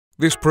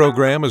This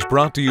program is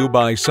brought to you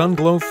by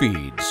Sunglow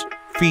Feeds.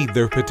 Feed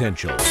their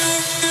potential.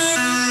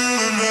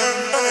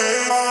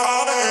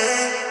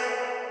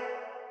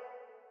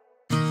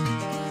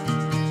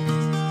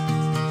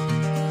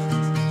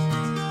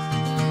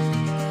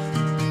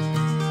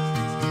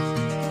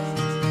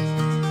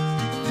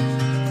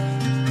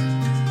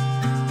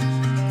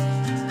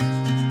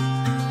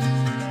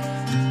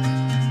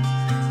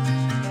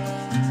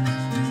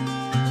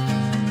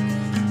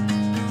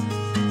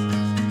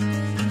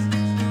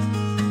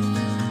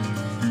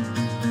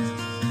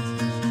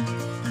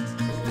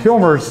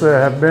 Kilmers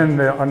have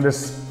been on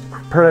this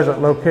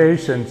present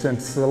location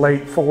since the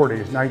late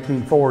 40s,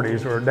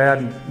 1940s, where Dad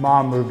and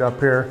Mom moved up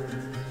here.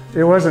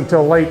 It wasn't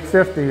until late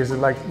 50s,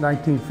 like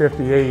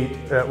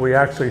 1958, that we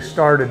actually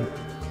started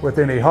with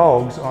any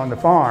hogs on the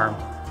farm.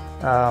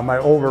 My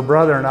older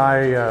brother and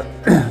I,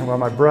 well,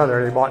 my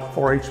brother, they bought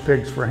 4-H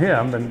pigs for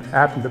him and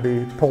happened to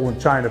be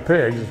Poland China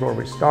pigs is where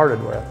we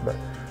started with.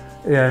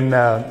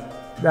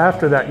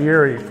 After that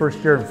year,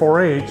 first year in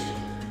 4-H,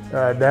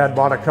 Dad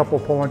bought a couple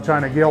Poland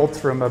China gilts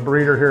from a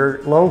breeder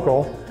here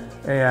local,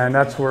 and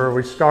that's where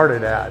we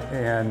started at.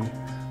 And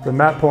from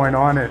that point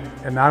on,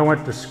 and I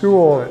went to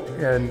school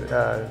in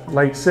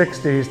late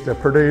 60s to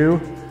Purdue,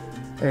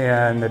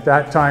 and at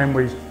that time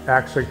we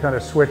actually kind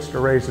of switched to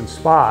raising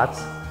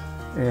spots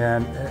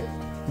and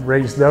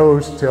raised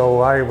those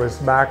till I was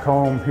back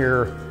home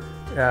here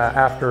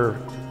after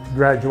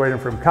graduating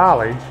from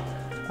college.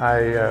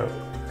 I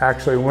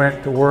actually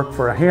went to work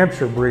for a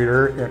Hampshire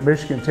breeder at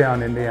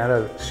Michigantown,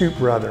 Indiana, Shoup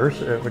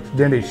Brothers, which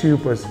Denny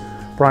Shoup was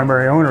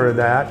primary owner of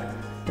that.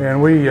 And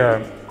we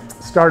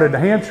started the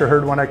Hampshire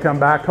herd when I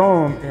come back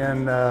home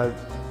in the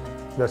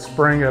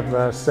spring of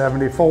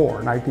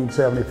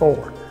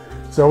 1974.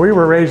 So we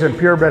were raising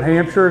purebred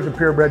Hampshires and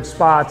purebred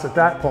spots at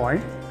that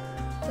point.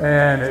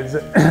 And as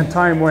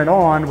time went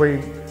on,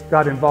 we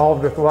got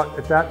involved with what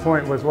at that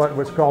point was what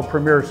was called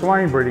Premier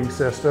Swine Breeding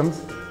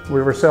Systems.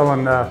 We were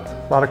selling a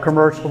lot of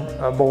commercial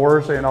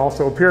boars and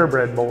also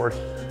purebred boars,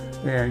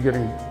 and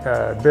getting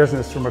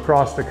business from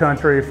across the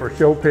country for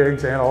show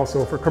pigs and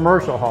also for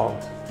commercial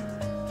hogs.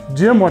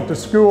 Jim went to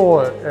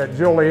school at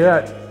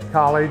Joliet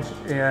College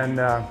in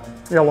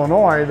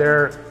Illinois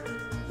there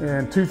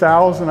in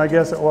 2000, I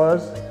guess it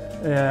was,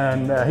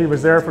 and he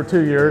was there for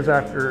 2 years.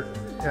 After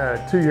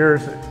 2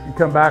 years, he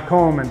come back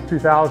home in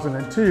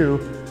 2002.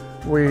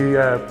 We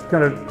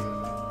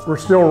we're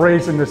still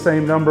raising the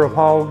same number of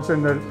hogs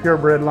in the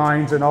purebred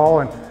lines and all,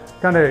 and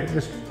kind of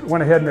just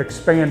went ahead and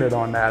expanded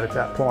on that at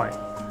that point.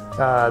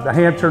 The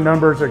Hampshire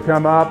numbers had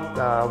come up.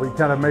 We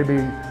kind of maybe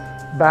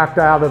backed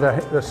out of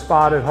the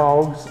spotted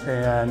hogs,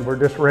 and we're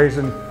just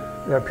raising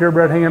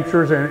purebred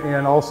Hampshires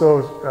and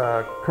also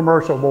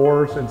commercial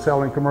boars and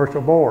selling commercial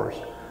boars.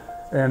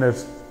 And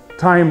as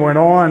time went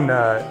on,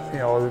 you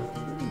know,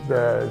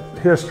 the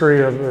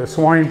history of the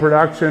swine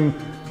production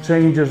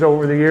changes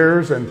over the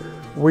years, and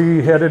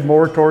we headed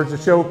more towards the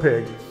show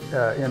pig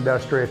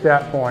industry at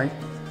that point.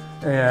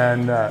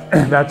 And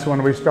that's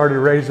when we started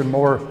raising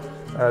more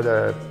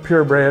the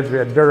purebreds. We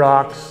had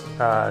Durocs,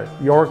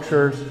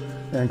 Yorkshires,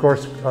 and of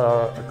course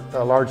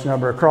a large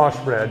number of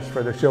crossbreds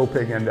for the show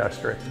pig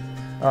industry.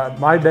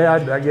 My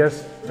dad, I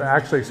guess,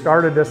 actually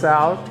started this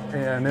out,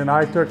 and then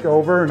I took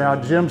over. Now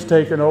Jim's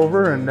taken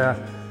over, and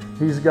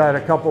he's got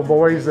a couple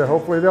boys that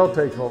hopefully they'll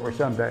take over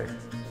someday.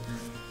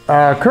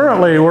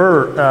 Currently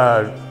we're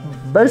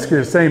basically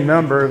the same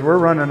numbers. We're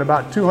running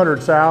about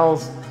 200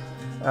 sows,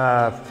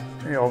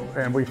 you know,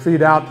 and we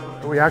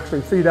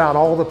actually feed out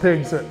all the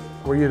pigs that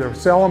we either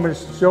sell them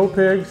as show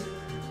pigs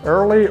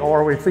early,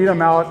 or we feed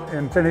them out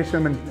and finish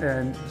them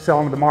and sell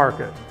them to the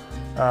market.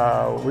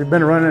 We've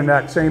been running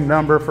that same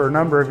number for a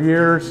number of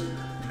years.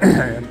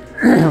 And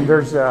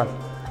there's, I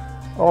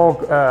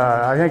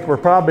think we're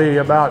probably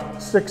about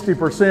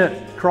 60%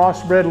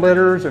 crossbred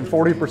litters and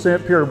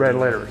 40% purebred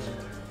litters.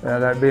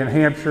 That being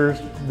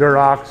Hampshires,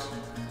 Durocs,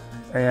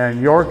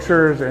 and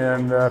Yorkshires,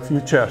 and a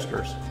few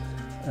Chesters.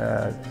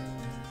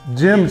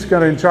 Jim's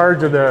kind of in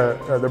charge of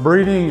the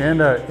breeding and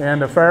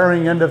the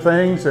farrowing end of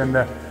things, and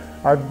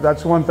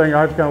that's one thing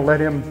I've kind of let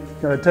him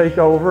kind of take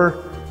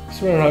over.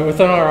 So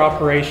within our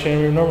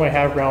operation, we normally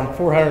have around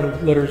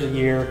 400 litters a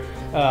year,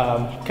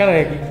 kind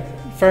of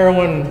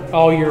farrowing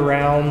all year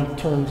round in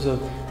terms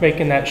of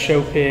making that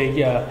show pig.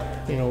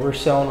 You know, we're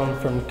selling them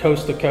from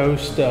coast to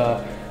coast.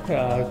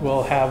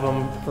 We'll have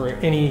them for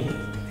any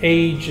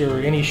age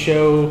or any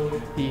show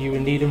that you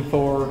would need them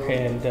for,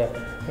 and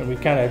we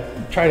kind of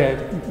try to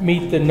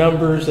meet the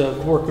numbers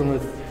of working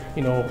with,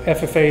 you know,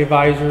 FFA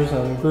advisors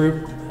and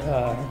group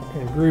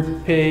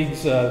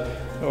pigs,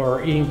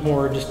 or even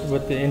more just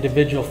with the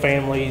individual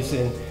families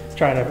and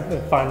trying to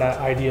find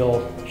that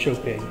ideal show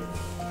pig.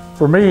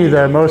 For me,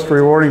 the most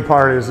rewarding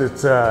part is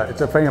it's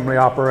a family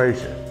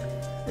operation,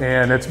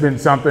 and it's been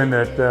something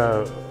that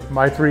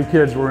my 3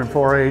 kids were in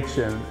 4-H,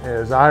 and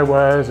as I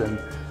was, and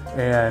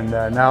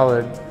now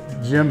that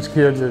Jim's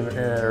kids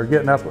are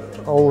getting up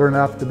older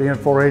enough to be in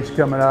 4-H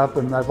coming up,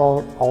 and I've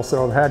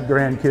also had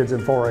grandkids in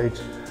 4-H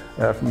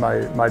from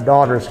my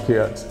daughter's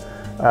kids.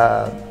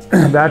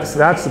 that's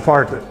the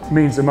part that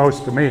means the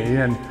most to me.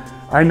 And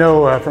I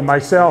know for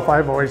myself,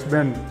 I've always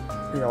been,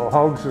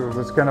 hogs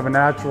was kind of a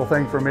natural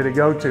thing for me to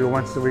go to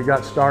once we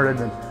got started,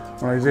 and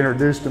when he was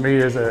introduced to me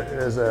as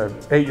a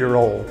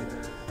 8-year-old.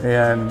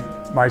 And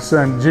my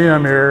son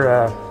Jim here,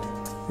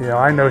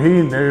 I know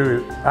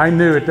I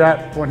knew at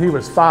that, when he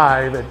was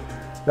 5,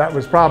 that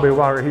was probably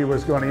where he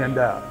was going to end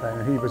up.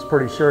 And he was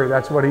pretty sure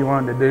that's what he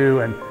wanted to do.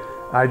 And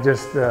I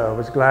just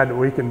was glad that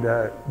we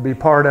can be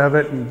part of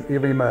it and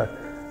give him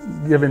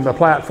the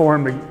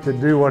platform to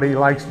do what he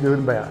likes to do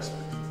the best.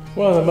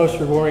 One of the most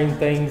rewarding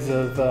things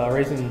of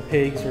raising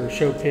pigs or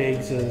show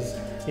pigs is,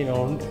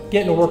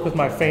 getting to work with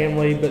my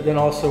family, but then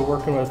also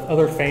working with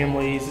other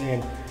families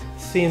and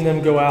seeing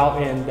them go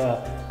out and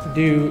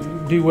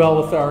do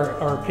well with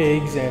our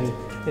pigs, and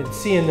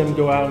seeing them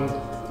go out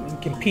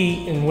and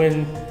compete and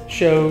win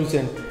shows,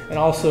 and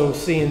also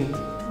seeing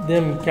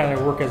them kind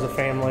of work as a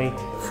family.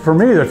 For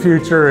me, the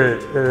future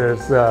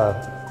is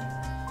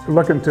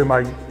looking to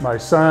my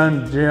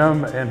son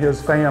Jim and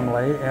his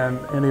family, and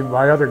any of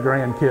my other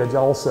grandkids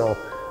also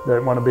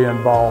that want to be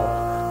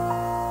involved.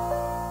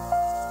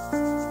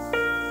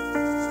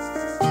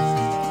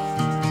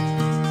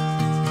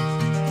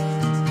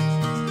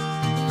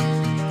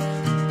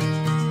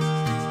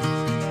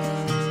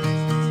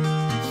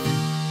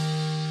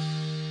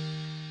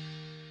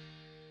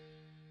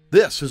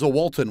 This is a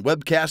Walton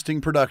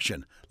Webcasting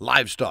production,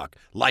 livestock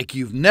like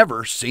you've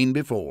never seen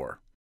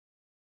before.